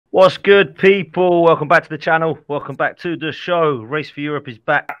What's good, people? Welcome back to the channel. Welcome back to the show. Race for Europe is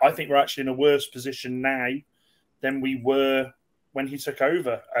back. I think we're actually in a worse position now than we were when he took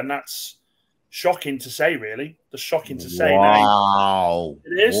over. And that's shocking to say, really. That's shocking to say. Wow.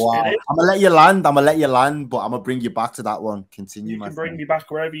 It is. Wow. It is. I'm going to let you land. I'm going to let you land, but I'm going to bring you back to that one. Continue, You my can bring friend. me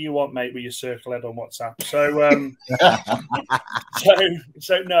back wherever you want, mate, with your circle head on WhatsApp.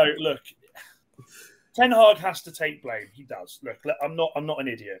 So, no, look. Ten Hag has to take blame. He does. Look, I'm not an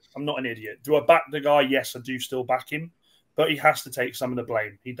idiot. I'm not an idiot. Do I back the guy? Yes, I do still back him, but he has to take some of the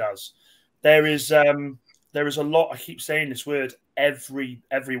blame. He does. There is a lot. I keep saying this word every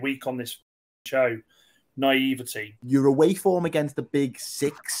week on this show. Naivety. Your away form against the big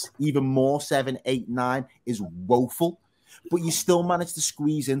six, even more 7, 8, 9, is woeful. But you still manage to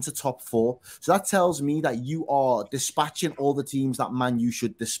squeeze into top 4. So that tells me that you are dispatching all the teams that Man U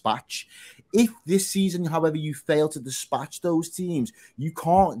should dispatch. If this season, however, you fail to dispatch those teams, you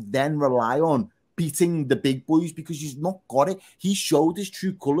can't then rely on beating the big boys because you've not got it. He showed his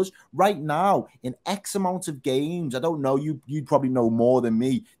true colours right now in X amount of games. I don't know, you'd probably know more than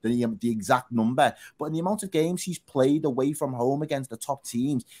me than the exact number, but in the amount of games he's played away from home against the top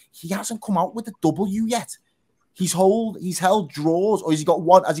teams, he hasn't come out with a W yet. He's held draws, or has he got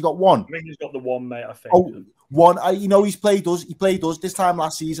one? Has he got one? I think he's got the one, mate. I think. Oh, one. He's played us. He played us this time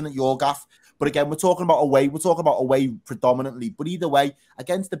last season at your gaff. But again, we're talking about away. We're talking about away predominantly. But either way,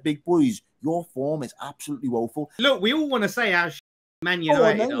 against the big boys, your form is absolutely woeful. Look, we all want to say how Man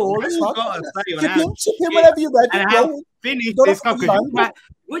United. Chip him whenever you're ready. And how finished this cup.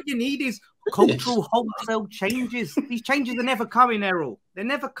 What you need is cultural wholesale changes. These changes are never coming, Errol. They're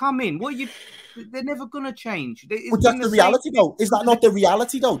never coming. They're never going to change. But that's the reality, though. Is that not the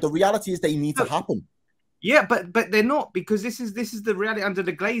reality, though? The reality is they need to happen. Yeah, but they're not, because this is the reality under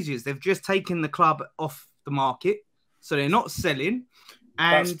the Glaziers. They've just taken the club off the market, so they're not selling,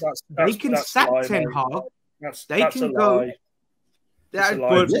 and they can sack Ten Hag. They can go.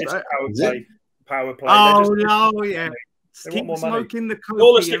 Power play. Oh no, yeah. Keep smoking the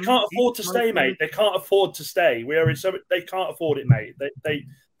coke. They can't afford to stay, mate. They can't afford to stay. They can't afford it, mate.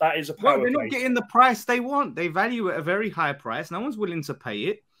 That is a power play. They're not getting the price they want. They value it at a very high price. No one's willing to pay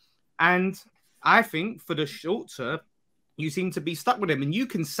it. And I think for the short term, you seem to be stuck with him. And you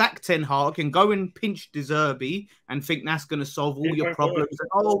can sack Ten Hag and go and pinch De Zerbi and think that's going to solve all your problems.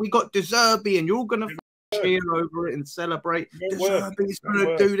 Oh, we got De Zerbi, and you're all going to cheer over it and celebrate. De Zerbi's going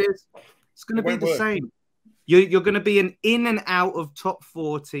to do this. It's going to be the same. You're going to be an in and out of top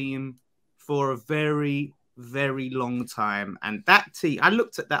 4 team for a very, very long time. And that team, I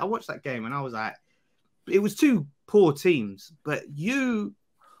looked at that, I watched that game and I was like, it was 2 poor teams, but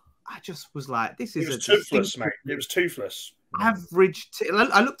I just was like, this is toothless, mate. It was toothless. Average.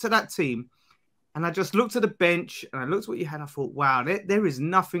 I looked at that team and I just looked at the bench and I looked at what you had. And I thought, wow, there is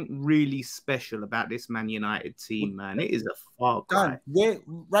nothing really special about this Man United team, man. It is a far cry.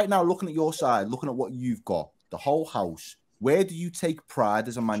 Right now, looking at your side, looking at what you've got, the whole house, where do you take pride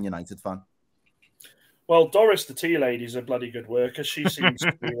as a Man United fan? Well, Doris, the tea lady, is a bloody good worker. She seems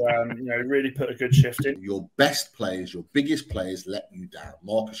to, really put a good shift in. Your best players, your biggest players, let you down.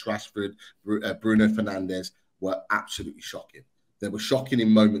 Marcus Rashford, Bruno Fernandes were absolutely shocking. They were shocking in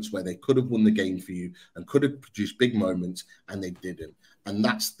moments where they could have won the game for you and could have produced big moments, and they didn't. And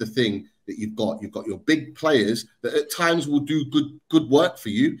that's the thing that you've got. You've got your big players that at times will do good work for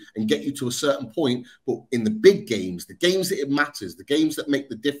you and get you to a certain point. But in the big games, the games that it matters, the games that make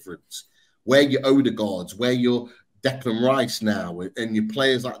the difference, where your Odegaards, where your Declan Rice now, and your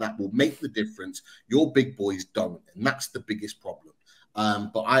players like that will make the difference. Your big boys don't, and that's the biggest problem.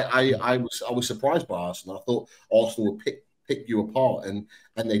 But I was surprised by Arsenal. I thought Arsenal would pick you apart, and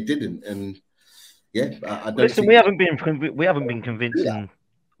they didn't. And yeah, I don't. Listen, we haven't been convincing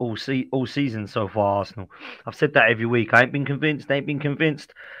all season so far, Arsenal. I've said that every week. I ain't been convinced. They ain't been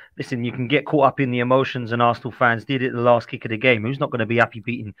convinced. Listen, you can get caught up in the emotions, and Arsenal fans did it the last kick of the game. Who's not going to be happy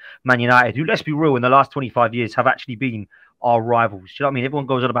beating Man United, who, let's be real, in the last 25 years have actually been our rivals? Do you know what I mean? Everyone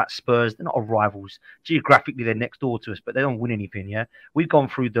goes on about Spurs. They're not our rivals. Geographically, they're next door to us, but they don't win anything, yeah? We've gone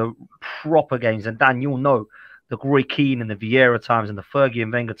through the proper games, and Dan, you'll know the Roy Keane and the Vieira times and the Fergie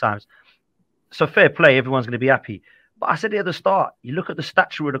and Wenger times. So fair play, everyone's going to be happy. But I said it at the start, you look at the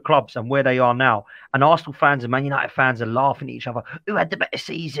stature of the clubs and where they are now, and Arsenal fans and Man United fans are laughing at each other. Who had the better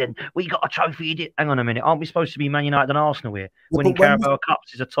season? We got a trophy. You did. Hang on a minute. Aren't we supposed to be Man United and Arsenal here? Winning Carabao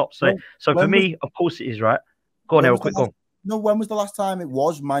Cups is a top say. So for me, of course it is, right? Go on, Errol, quick go on. No, when was the last time it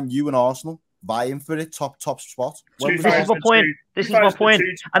was Man U and Arsenal vying for it top spot? This is my point. This is my point.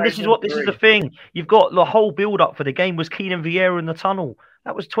 And this is the thing. You've got the whole build-up for the game was Keane and Vieira in the tunnel.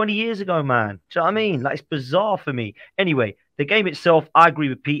 That was 20 years ago, man. Do you know what I mean? Like, it's bizarre for me. Anyway, The game itself, I agree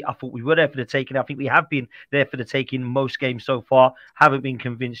with Pete. I thought we were there for the taking. I think we have been there for the taking most games so far. Haven't been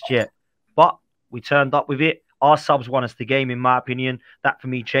convinced yet. But we turned up with it. Our subs won us the game, in my opinion. That, for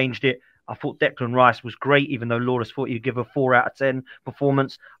me, changed it. I thought Declan Rice was great, even though Lawless thought he'd give a 4 out of 10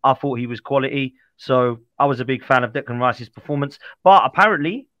 performance. I thought he was quality. So I was a big fan of Declan Rice's performance. But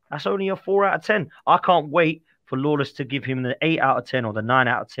apparently, that's only a 4 out of 10. I can't wait for Lawless to give him the 8 out of 10 or the 9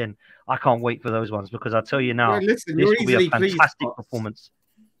 out of 10. I can't wait for those ones because I tell you now, listen, this will be a fantastic performance.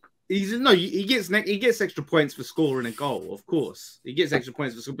 He gets extra points for scoring a goal, of course. He gets extra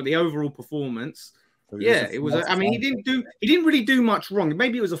points for scoring, but the overall performance, it was. I mean, he didn't really do much wrong.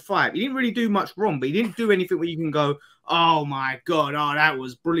 Maybe it was a 5. He didn't really do much wrong, but he didn't do anything where you can go, oh my god, that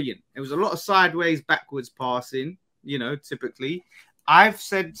was brilliant. It was a lot of sideways, backwards passing. Typically, I've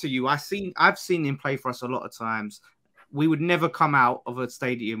said to you, I've seen him play for us a lot of times. We would never come out of a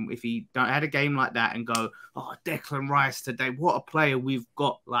stadium if he had a game like that and go, oh, Declan Rice today, what a player we've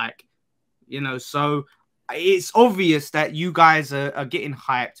got. So it's obvious that you guys are getting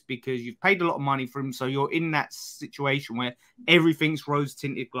hyped because you've paid a lot of money for him. So you're in that situation where everything's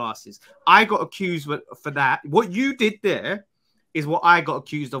rose-tinted glasses. I got accused for that. What you did there is what I got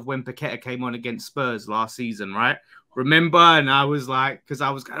accused of when Paqueta came on against Spurs last season, right? Remember? And I was like, because I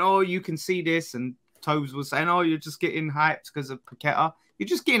was going, oh, you can see this. And Tobes was saying, oh, you're just getting hyped because of Paqueta. You're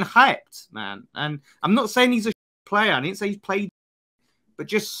just getting hyped, man. And I'm not saying he's a player. I didn't say he's played, but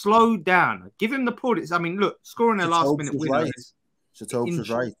just slow down. Give him the points. I mean, look, scoring a last-minute winner. Tobes was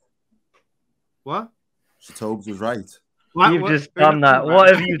right. What? Tobes was right. You've just done that. What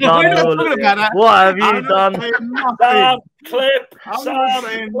have you done? What have you done? Clip. I'm not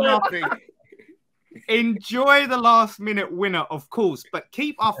saying nothing. Enjoy the last-minute winner, of course, but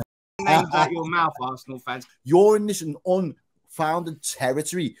keep our names out your mouth, Arsenal fans. You're in this unfounded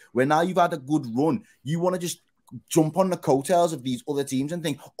territory where now you've had a good run. You want to just jump on the coattails of these other teams and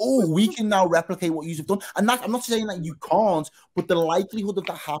think, oh, we can now replicate what you've done. And that, I'm not saying that you can't, but the likelihood of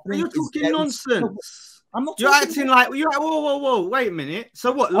that happening You're talking nonsense. I'm not. You're acting like whoa. Wait a minute.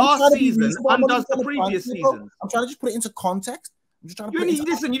 So what? Last season undoes the previous season. I'm trying to just put it into context. I'm just trying to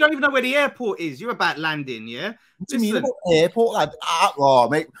listen. You don't even know where the airport is. You're about landing, yeah. What do you mean about airport? Like,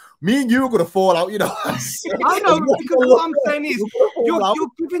 mate, me and you are gonna fall out. I know because what I'm saying is you're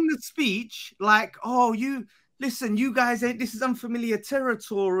giving the speech like, oh, listen, you guys, this is unfamiliar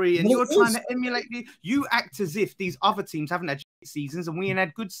territory, and you're trying to emulate. You act as if these other teams haven't had seasons and we ain't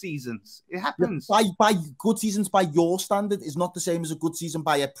had good seasons. It happens. By good seasons, by your standard, is not the same as a good season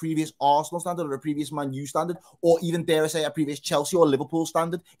by a previous Arsenal standard or a previous Man U standard, or even, dare I say, a previous Chelsea or Liverpool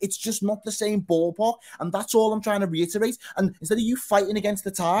standard. It's just not the same ballpark, and that's all I'm trying to reiterate. And instead of you fighting against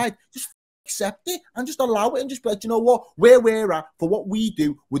the tide, just accept it and just allow it and just be like, you know what, where we're at for what we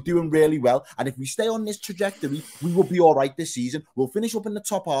do, we're doing really well, and if we stay on this trajectory, we will be all right this season. We'll finish up in the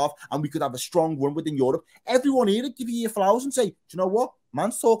top half and we could have a strong run within Europe. Everyone here would give you your flowers and say, do you know what,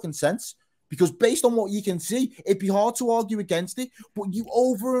 man's talking sense. Because based on what you can see, it'd be hard to argue against it, but you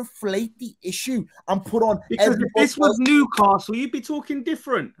overinflate the issue and put on. Because if this was Newcastle, you'd be talking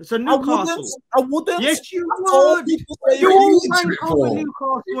different. So Newcastle, I wouldn't. Yes, you would. You all rank over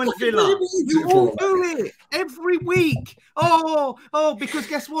Newcastle and Villa. You all do it every week. Oh, because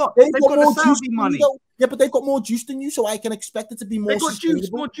guess what? They've got the Saudi money. Yeah, but they've got more juice than you, so I can expect it to be more. They got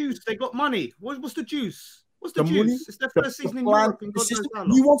more juice. They got money. What's the juice? What's the juice? Money, it's their first season in Europe. You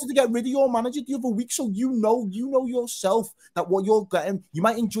wanted to get rid of your manager the other week, so you know yourself that what you're getting, you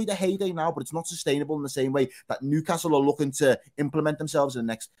might enjoy the heyday now, but it's not sustainable in the same way that Newcastle are looking to implement themselves in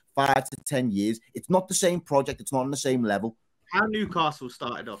the next 5 to 10 years. It's not the same project. It's not on the same level. How Newcastle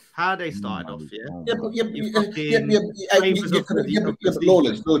started off? How they started off? But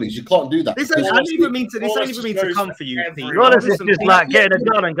Lawless, you can't do that. This ain't even mean to come for you, Pete. Lawless is just like getting a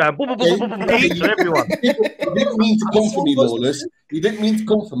gun and going boom, boom, boom, boom, boom, boom, to everyone. You didn't mean to come for me, Lawless. You didn't mean to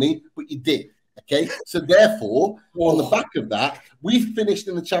come for me, but you did. Okay, so therefore, on the back of that, we finished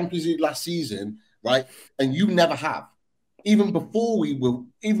in the Champions League last season, right? And you never have. Even before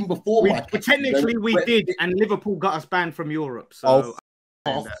technically we did, and Liverpool got us banned from Europe. So,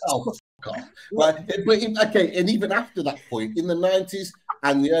 God. Right? Okay, and even after that point, in the 90s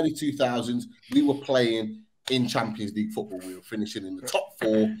and the early 2000s, we were playing in Champions League football. We were finishing in the top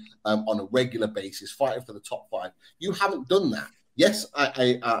 4 on a regular basis, fighting for the top 5. You haven't done that. Yes,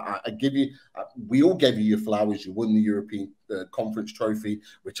 I give you. We all gave you your flowers. You won the European Conference trophy,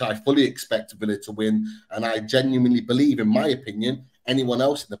 which I fully expect Villa to win, and I genuinely believe, in my opinion, anyone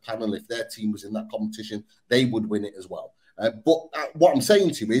else in the panel, if their team was in that competition, they would win it as well. But what I'm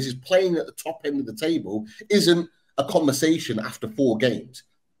saying to you is playing at the top end of the table isn't a conversation after 4 games.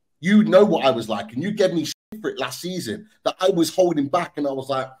 You know what I was like, and you gave me for it last season that I was holding back, and I was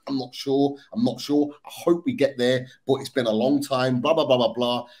like, I'm not sure. I hope we get there, but it's been a long time. Blah blah blah blah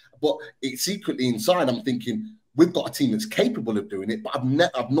blah. But it's secretly inside, I'm thinking we've got a team that's capable of doing it, but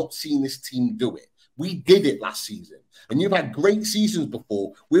I've not seen this team do it. We did it last season, and you've had great seasons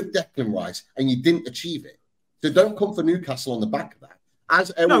before with Declan Rice, and you didn't achieve it. So don't come for Newcastle on the back of that. As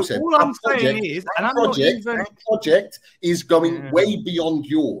Errol said, all I'm saying is, and I'm not even... our project is going way beyond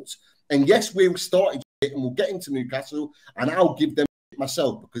yours. And yes, we're starting it, and we'll get into Newcastle, and I'll give them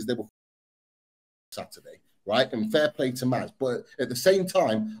myself because they were Saturday, right? And fair play to Maz. But at the same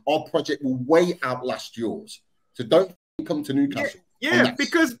time, our project will way outlast yours. So don't come to Newcastle. Yeah,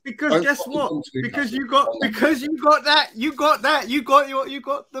 because guess what? Because you got the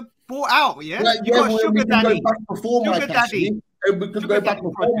bought out. Yeah, you got sugar daddy. Sugar daddy. And we could go back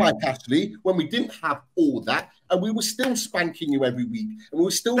before Mike Ashley when we didn't have all that, and we were still spanking you every week, and we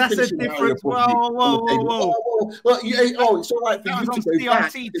were still. That's a difference. Whoa. Well, it's all right for you to go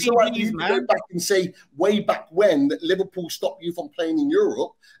back. It's all right for you to go back and say way back when that Liverpool stopped you from playing in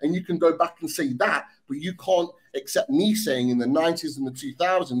Europe, and you can go back and say that, but you can't accept me saying in the 90s and the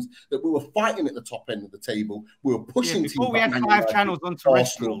 2000s that we were fighting at the top end of the table. We were pushing teams. Before we had 5 channels on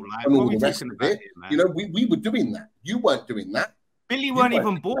terrestrial, like, and all the rest of it. You know, we were doing that. You weren't doing that. Billy weren't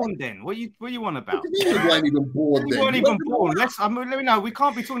even born then. What you on about? You weren't even born then. You weren't even born. Let me know. We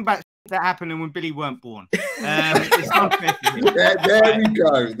can't be talking about that happening when Billy weren't born. It's unfair.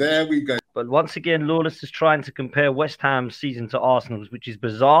 There we go. But once again, Lawless is trying to compare West Ham's season to Arsenal's, which is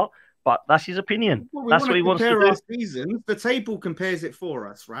bizarre. But that's his opinion. That's what he wants to do. Our seasons. The table compares it for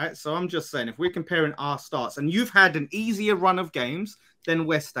us, right? So I'm just saying, if we're comparing our starts, and you've had an easier run of games than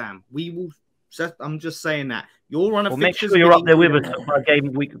West Ham, we will. I'm just saying that your run of make sure you're up there with us for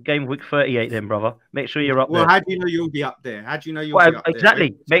game week 38, then, brother. Make sure you're up there. Well, how do you know you'll be up there? How do you know you'll be up there?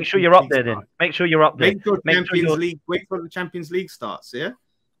 Exactly. Make sure you're up there, then. Make sure you're up there. Wait for the Champions League starts. Yeah.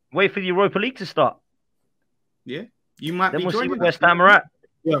 Wait for the Europa League to start. Yeah, you might. Then we'll see where West Ham are at.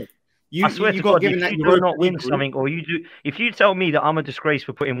 Yeah. I swear to God, if you do not win something, or if you tell me that I'm a disgrace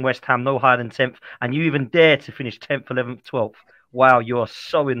for putting West Ham no higher than 10th, and you even dare to finish 10th, 11th, 12th, wow, you are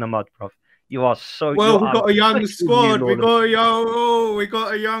so in the mud, bro. You are so. Well, we've got a young squad. We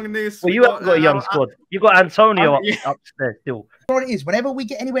got a young this. Well, you haven't got a young squad. You got Antonio up there still. What it is, whenever we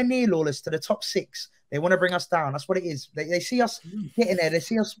get anywhere near Lawless to the top 6, they want to bring us down. That's what it is. They see us getting there. They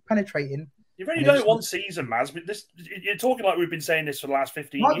see us penetrating. You've only done it one season, Maz. But you're talking like we've been saying this for the last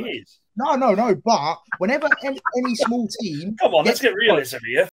 15 years. No. But whenever any small team, come on, let's get realism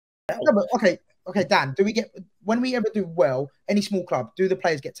here. No, but okay, Dan. When we ever do well, any small club, do the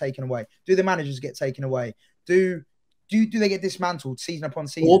players get taken away? Do the managers get taken away? Do they get dismantled season upon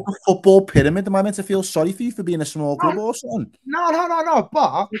season? Or the football pyramid? Am I meant to feel sorry for you for being a small club or something? No.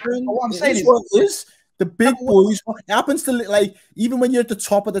 But what I'm saying is the big boys. It happens to, like, even when you're at the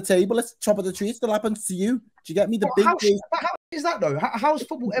top of the table, it's top of the tree. It still happens to you. Do you get me? The big boys. How is that though? How's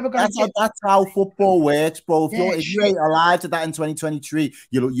football ever going? That's how football works, bro. If you ain't alive to that in 2023,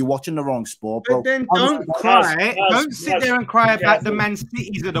 you're watching the wrong sport, bro. But then don't cry. Don't sit there and cry about the Man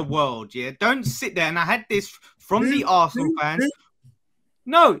Cities of the world. Yeah, don't sit there. And I had this from the Arsenal fans.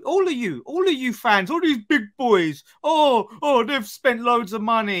 No, all of you fans, all these big boys. Oh, they've spent loads of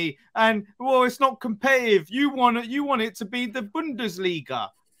money, and it's not competitive. You want it to be the Bundesliga.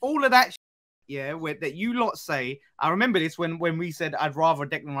 All of that. Yeah, that you lot say. I remember this when we said I'd rather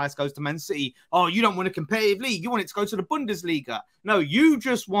Declan Rice goes to Man City. Oh, you don't want a competitive league. You want it to go to the Bundesliga. No, you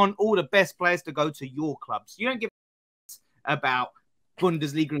just want all the best players to go to your clubs. You don't give about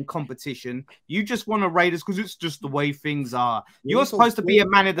Bundesliga and competition. You just want to rate us because it's just the way things are. You're supposed to be a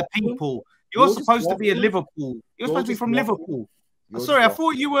man of the people. You're supposed to be a Liverpool. You're supposed to be from Liverpool. Sorry, I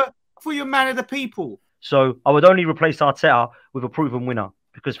thought you were a man of the people. So I would only replace Arteta with a proven winner.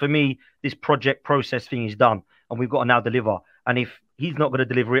 Because for me, this project process thing is done and we've got to now deliver. And if he's not going to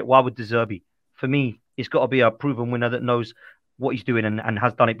deliver it, why would De Zerbi? For me, it's got to be a proven winner that knows what he's doing and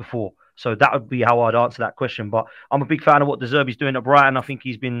has done it before. So that would be how I'd answer that question. But I'm a big fan of what De Zerbi's doing at Brighton. I think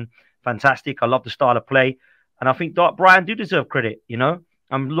he's been fantastic. I love the style of play. And I think Brighton do deserve credit, you know.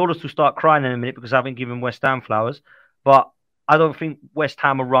 I'm Lawless to start crying in a minute because I haven't given West Ham flowers. But I don't think West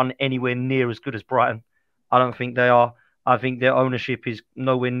Ham are run anywhere near as good as Brighton. I don't think they are. I think their ownership is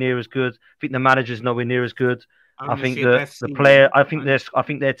nowhere near as good. I think the manager's nowhere near as good. I think the player. I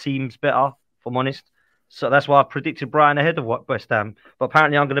think their team's better. If I'm honest, so that's why I predicted Brighton ahead of West Ham. But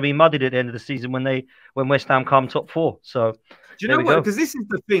apparently, I'm going to be muddied at the end of the season when West Ham come top 4. So do you know what? Because this is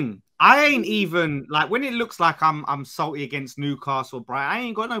the thing. I ain't even like when it looks like I'm salty against Newcastle, Brighton. I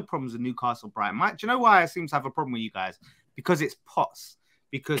ain't got no problems with Newcastle, Brighton. Do you know why I seem to have a problem with you guys? Because it's Potts.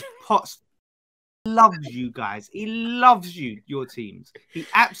 Because Potts loves you guys. He loves you, your teams. He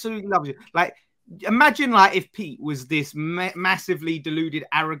absolutely loves you. Like, imagine like if Pete was this massively deluded,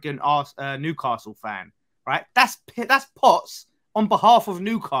 arrogant Newcastle fan, right? That's Potts on behalf of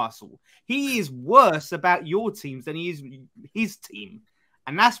Newcastle. He is worse about your teams than he is his team.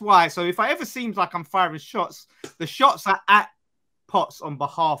 And that's why. So if I ever seems like I'm firing shots, the shots are at Potts on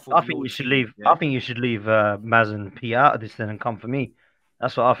behalf of. I think you should leave. Yeah? I think you should leave Maz and P out of this then and come for me.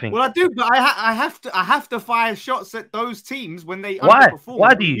 That's what I think. Well, I do, but I have to fire shots at those teams when they underperform.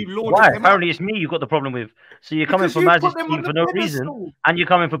 Why do you? Why? Apparently, it's me you've got the problem with. So you're coming for Maz's team for no reason, and you're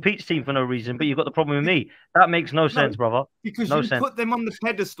coming for Pete's team for no reason, but you've got the problem with me. That makes no sense, brother. Because you put them on the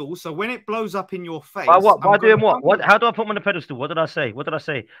pedestal, so when it blows up in your face, what? By doing what? How do I put them on the pedestal? What did I say? What did I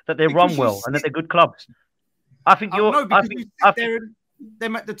say? That they run well and that they're good clubs. I think you're. No, because you sit there and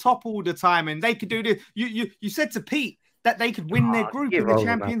them at the top all the time, and they could do this. You said to Pete that they could win their group in the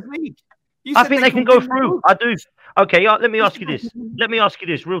Champions League. I think they can go through. I do. Okay, let me ask you this. Let me ask you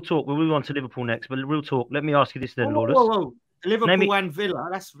this. Real talk. We'll move on to Liverpool next, but real talk. Let me ask you this then, Lawless. Whoa. Liverpool and Villa.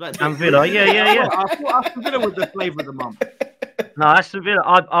 And Villa. Yeah. I thought Villa was the flavour of the month. No, Aston Villa.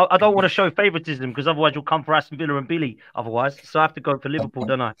 I don't want to show favouritism because otherwise you'll come for Aston Villa and Billy. Otherwise, so I have to go for Liverpool,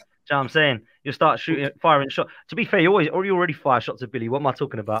 don't I? You know what I'm saying? You'll start firing shots. To be fair, you already fire shots at Billy. What am I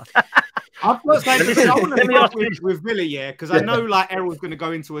talking about? I've got with Villa, yeah, because I know like Errol's going to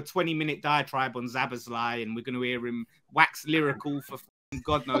go into a 20-minute diatribe on Zabazlai, and we're going to hear him wax lyrical for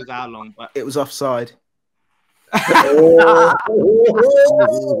God knows how long. But it was offside. Billy,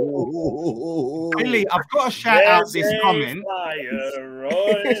 I've got to shout out this comment.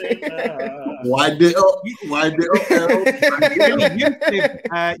 Wind it up.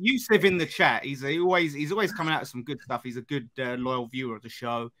 Yusuf in the chat. He's always coming out with some good stuff. He's a good loyal viewer of the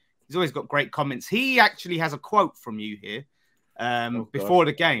show. He's always got great comments. He actually has a quote from you here before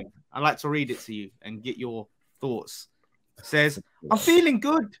the game. I'd like to read it to you and get your thoughts. It says, "I'm feeling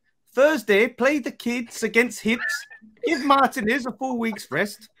good. Thursday, play the kids against Hibs. Give Martinez a 4 weeks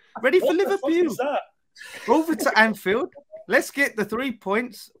rest. Ready for Liverpool. Over to Anfield. Let's get the 3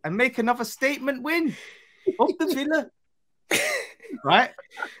 points and make another statement win. Up the Villa." Right?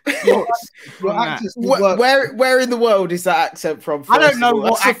 Where in the world is that accent from? I don't know.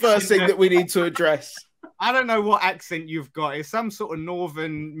 That's the first thing that we need to address. I don't know what accent you've got. It's some sort of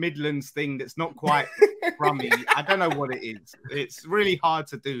Northern Midlands thing that's not quite from me. I don't know what it is. It's really hard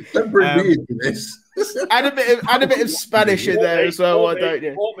to do. Don't bring me into this. Add a bit of Spanish in there as well. Why don't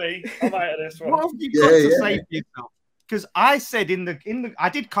you? I'm out of this one. What have you got to say for yourself? Because I said I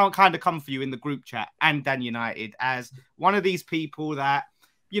did kind of come for you in the group chat and Dan United as one of these people that,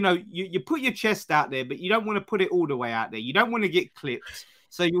 you know, you put your chest out there, but you don't want to put it all the way out there. You don't want to get clipped.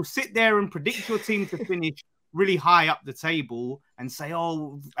 So you'll sit there and predict your team to finish really high up the table and say,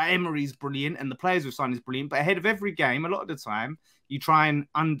 oh, Emery's brilliant and the players we've signed is brilliant. But ahead of every game, a lot of the time, you try and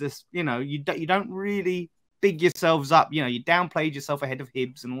you don't really big yourselves up. You know, you downplayed yourself ahead of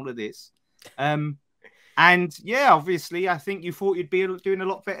Hibs and all of this. And yeah, obviously, I think you thought you'd be doing a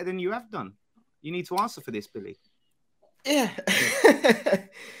lot better than you have done. You need to answer for this, Billy. Yeah.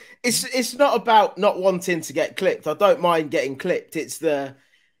 It's not about not wanting to get clipped. I don't mind getting clipped. It's the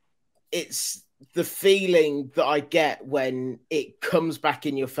feeling that I get when it comes back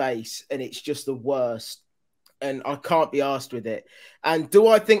in your face and it's just the worst. And I can't be arsed with it. And do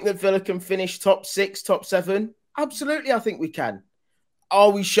I think that Villa can finish top 6, top 7? Absolutely, I think we can.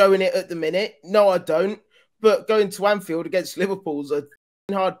 Are we showing it at the minute? No, I don't. But going to Anfield against Liverpool's a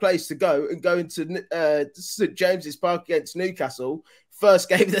hard place to go, and going to St James's Park against Newcastle, first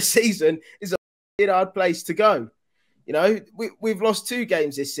game of the season, is a hard place to go. You know, we've lost 2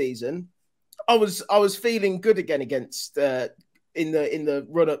 games this season. I was feeling good again against in the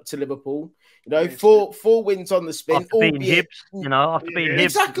run up to Liverpool. You know, four wins on the spin. After beating Hibs,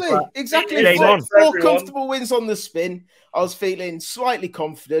 exactly. Four comfortable wins on the spin. I was feeling slightly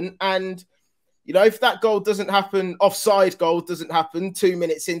confident, and you know, if that goal doesn't happen, offside goal doesn't happen 2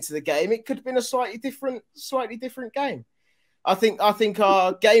 minutes into the game, it could have been a slightly different game. I think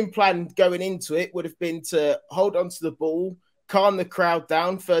our game plan going into it would have been to hold on to the ball, calm the crowd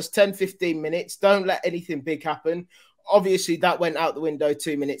down first 10, 15 minutes. Don't let anything big happen. Obviously, that went out the window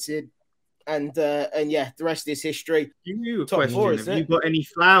 2 minutes in. And yeah, the rest is history. You have you got any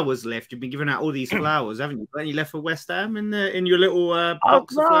flowers left? You've been giving out all these flowers, haven't you? Got any left for West Ham in your little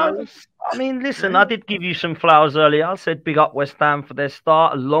box of flowers? I mean, listen, I did give you some flowers earlier. I said big up West Ham for their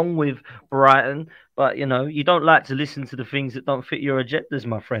start, along with Brighton. But you know, you don't like to listen to the things that don't fit your agendas,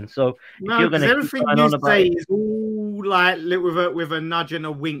 my friend. So if you're going to everything you say is all like with a nudge and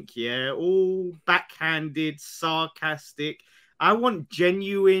a wink, yeah, all backhanded, sarcastic. I want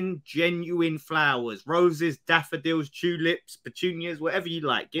genuine flowers, roses, daffodils, tulips, petunias, whatever you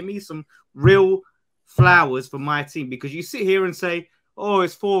like. Give me some real flowers for my team, because you sit here and say, oh,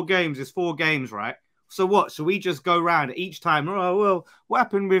 it's 4 games, right? So what? So we just go around each time. Oh, well, what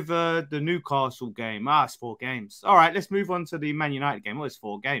happened with the Newcastle game? It's 4 games. All right, let's move on to the Man United game. Oh, it's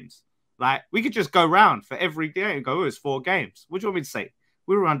 4 games. Like, we could just go round for every day and go, oh, it's 4 games. What do you want me to say?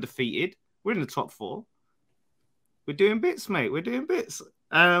 We were undefeated. We're in the top 4. We're doing bits, mate. We're doing bits.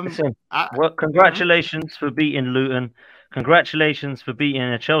 Listen, well, congratulations for beating Luton. Congratulations for beating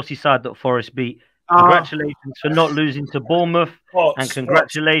a Chelsea side that Forest beat. Congratulations for not losing to Bournemouth. And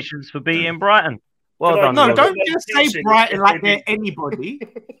congratulations for beating Brighton. Well done. No, don't just say Brighton like they're anybody.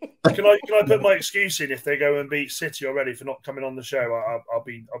 Can I put my excuse in if they go and beat City already for not coming on the show? I'll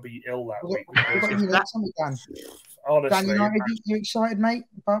be ill that week. Honestly, Dan, you excited, mate,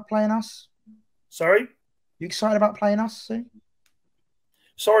 about playing us? Sorry? You excited about playing us soon?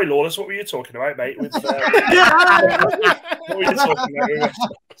 Sorry, Lawless, what were you talking about, mate? What were you talking about?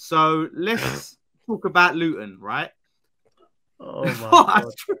 So let's talk about Luton, right? Oh my God.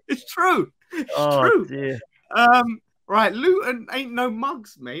 It's true. It's true. Dear. Right, Luton ain't no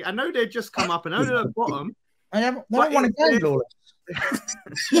mugs, mate. I know they've just come up. I know they're at the bottom. They haven't won a game, Lawless.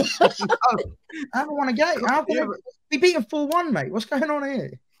 I haven't won a game. We beat them 4-1, mate. What's going on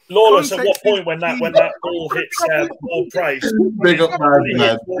here? Lawless, at what point when that ball hits ball price? Big up, man.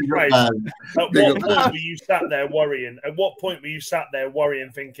 At what point were you sat there worrying? At what point were you sat there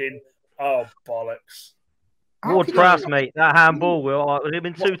worrying, thinking, "Oh bollocks"? Ward-Prowse, mate. That handball will have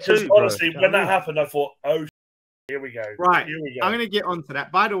been 2-2. Honestly, when that happened, I thought, "Oh, here we go." Right, here we go. I'm going to get onto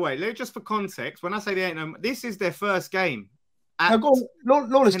that. By the way, just for context, when I say they ain't no, this is their first game. No, go on,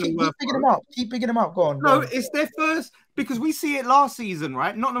 Lawless, keep picking them up. Keep picking them up. Go on. No, it's their first, because we see it last season,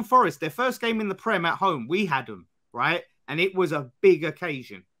 right? Nottingham Forest, their first game in the Prem at home, we had them, right? And it was a big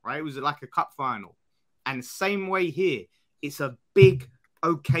occasion, right? It was like a cup final. And same way here, it's a big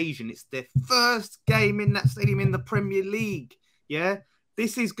occasion. It's their first game in that stadium in the Premier League. Yeah,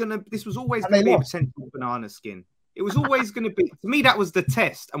 this was always going to be a potential banana skin. It was always going to be, to me, that was the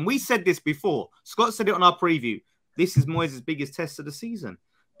test. And we said this before. Scott said it on our preview. This is Moyes' biggest test of the season.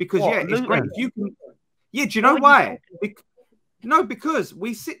 Because, it's great. If you can, do you know why? Because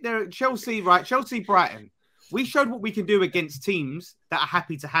we sit there at Chelsea, right? Chelsea, Brighton. We showed what we can do against teams that are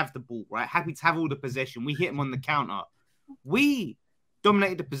happy to have the ball, right? Happy to have all the possession. We hit them on the counter. We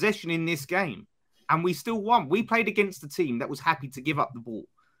dominated the possession in this game, and we still won. We played against a team that was happy to give up the ball.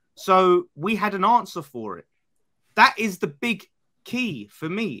 So we had an answer for it. That is the big key for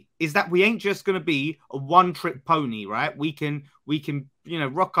me, is that we ain't just going to be a one-trick pony, right? We can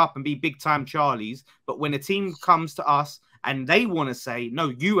rock up and be big-time Charlies, but when a team comes to us and they want to say, no,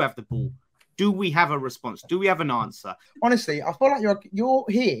 you have the ball, do we have a response? Do we have an answer? Honestly, I feel like you're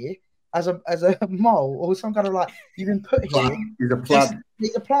here as a mole or some kind of like, you've been put here. He's a plant.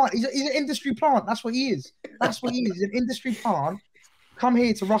 He's a plant. He's an industry plant. That's what he is. That's what he is. He's an industry plant. Come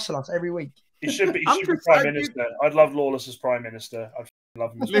here to rustle us every week. He should be Prime Minister. I'd love Lawless as Prime Minister. I'd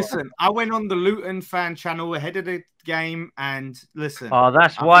love him. Listen, I went on the Luton fan channel ahead of the game, and listen. Oh,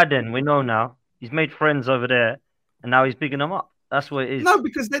 that's why then. We know now. He's made friends over there, and now he's bigging them up. That's what it is. No,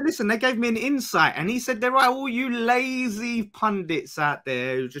 because they gave me an insight, and he said they're right, all you lazy pundits out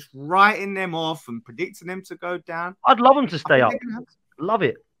there who are just writing them off and predicting them to go down. I'd love them to stay up. Love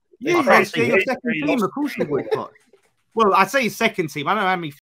it. Yeah, your second team, of course you would. Well, I'd say second team. I don't know how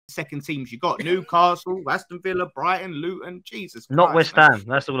many second teams you got. Newcastle, Aston Villa, Brighton, Luton. Jesus Christ. Not West Ham.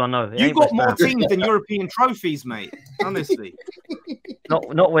 That's all I know. You got more teams than European trophies, mate. Honestly.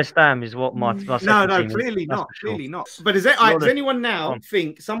 Not West Ham is what my No, clearly not. Sure. Clearly not. But does anyone now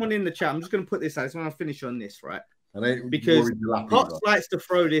think, someone in the chat, I'm just going to put this out. When I finish on this, right? Because Potts likes to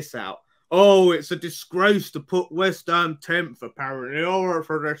throw this out. Oh, it's a disgrace to put West Ham 10th, apparently. Oh,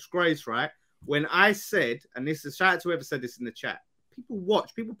 for a disgrace, right? When I said, and this is shout out to whoever said this in the chat, people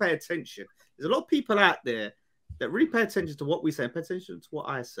watch, people pay attention. There's a lot of people out there that really pay attention to what we say, pay attention to what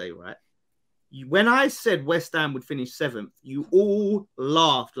I say, right? When I said West Ham would finish 7th, you all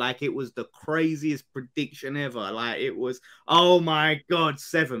laughed like it was the craziest prediction ever. Like it was, oh my God,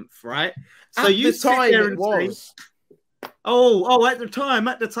 7th, right? So you sit there and say, at the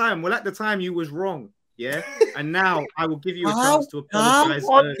time. Well, at the time you was wrong. Yeah, and now I will give you a chance to apologize.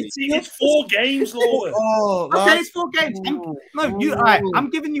 It's 4 games, Lord. Okay, it's 4 games. I'm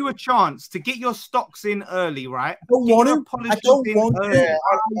giving you a chance to get your stocks in early, right? I don't want to.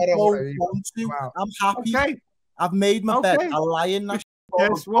 I'm happy. Okay. I've made my bed. I lie in that.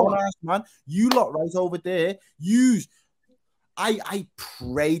 Guess what, man? You lot right over there. I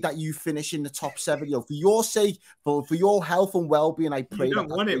pray that you finish in the top 7, yo. For your sake, for your health and well-being, I pray You don't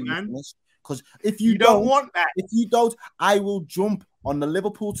that want it, man. Because if You don't want that. if you don't, I will jump on the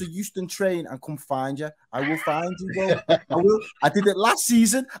Liverpool to Euston train and come find you. I will find you, bro. I will. I did it last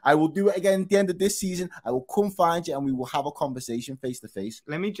season. I will do it again at the end of this season. I will come find you and we will have a conversation face to face.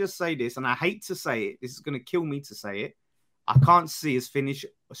 Let me just say this, and I hate to say it. This is going to kill me to say it. I can't see us finishing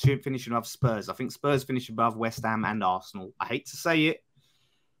above Spurs. I think Spurs finish above West Ham and Arsenal. I hate to say it,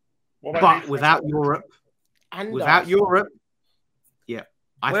 but without Europe, yeah.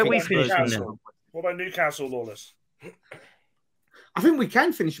 Where we finishing then? What about Newcastle, Lawless? I think we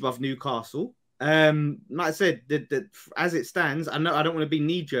can finish above Newcastle. Like I said, as it stands, I know I don't want to be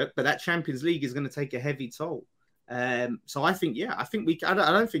knee jerk, but that Champions League is going to take a heavy toll. So I think, I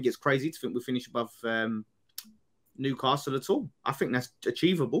don't think it's crazy to think we finish above Newcastle at all. I think that's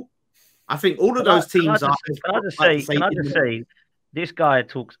achievable. I think all of those teams Can I just say, this guy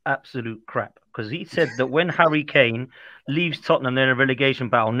talks absolute crap because he said that when Harry Kane leaves Tottenham, they're in a relegation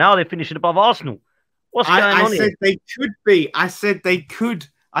battle. Now they're finishing above Arsenal. What's going on here? I said they could be. I said they could.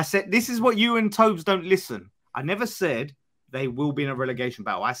 I said this is what you and Tobes don't listen. I never said they will be in a relegation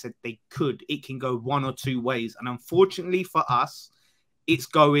battle. I said they could. It can go one or two ways. And unfortunately for us, it's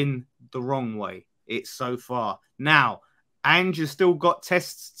going the wrong way. It's so far. Now, Ange has still got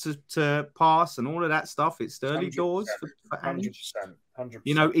tests to pass and all of that stuff. It's early doors for Ange. 100%.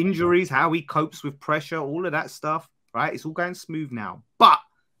 You know, injuries, how he copes with pressure, all of that stuff, right? It's all going smooth now. But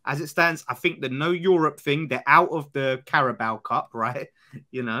as it stands, I think the no Europe thing, they're out of the Carabao Cup, right?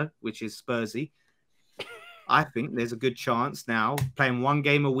 You know, which is Spursy. I think there's a good chance now, playing one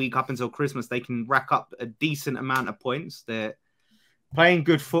game a week up until Christmas, they can rack up a decent amount of points. They're playing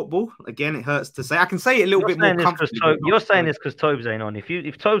good football. Again, it hurts to say. I can say it a little bit more comfortably. You're saying this because Tobes ain't on.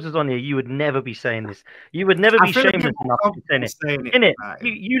 If Tobes was on here, you would never be saying this. You would never be shameless enough to say it. Innit?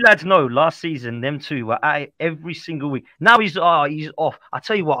 You lads know last season, them two were at it every single week. Now he's off. I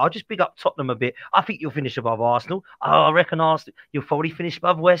tell you what, I'll just pick up Tottenham a bit. I think you'll finish above Arsenal. I reckon Arsenal, you'll probably finish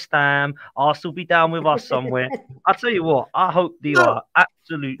above West Ham. Arsenal be down with us somewhere. I tell you what, I hope they are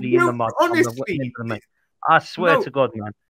absolutely in the mud. Honestly, I swear to God, man.